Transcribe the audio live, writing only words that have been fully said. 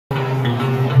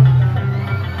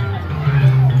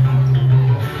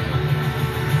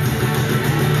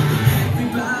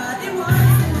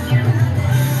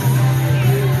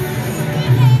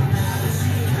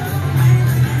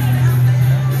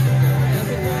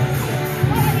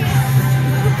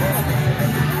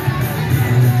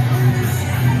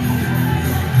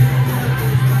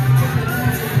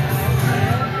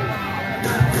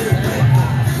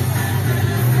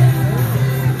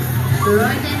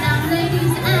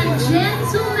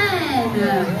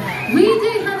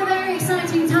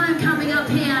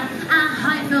here at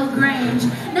Highfield Grange.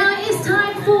 Now it is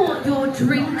time for your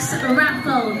drinks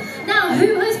raffle. Now,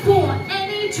 who has bought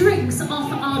any drinks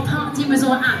off our party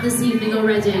resort app this evening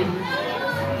already?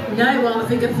 No, well, I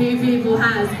think a few people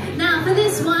has. Now for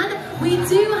this one, we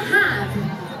do have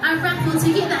a raffle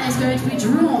ticket that is going to be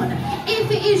drawn.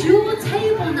 If it is your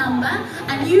table number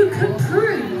and you can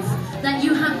prove that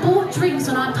you have bought drinks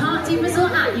on our party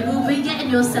resort app, you will be getting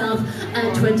yourself a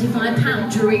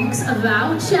 £25 drinks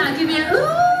voucher. Give me a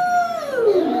ooh!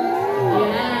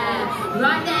 Yeah.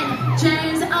 Right then,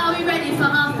 James, are we ready for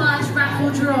our first raffle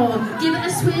draw? Give it a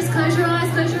squeeze, close your eyes,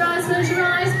 close your eyes, close your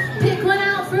eyes. Pick one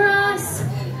out for us.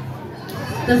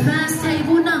 The first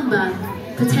table number,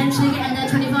 potentially getting their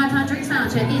 £25 drinks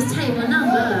voucher, is table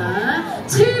number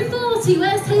 240.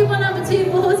 Where's table number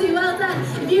 240? Well done.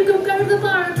 If you can go to the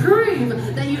bar and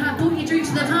prove that you have bought your drinks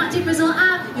to the Party Resort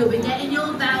app, you'll be getting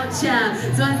your voucher.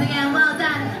 So once again, well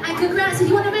done. And congrats. If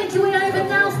you want to make your way over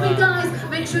now for me, guys,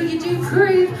 make sure you do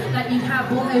prove that you have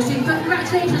bought those drinks. But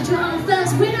congratulations to our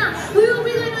first winner. We will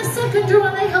be doing a second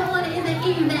draw later on in the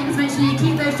evening. So make sure you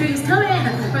keep those drinks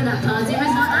coming.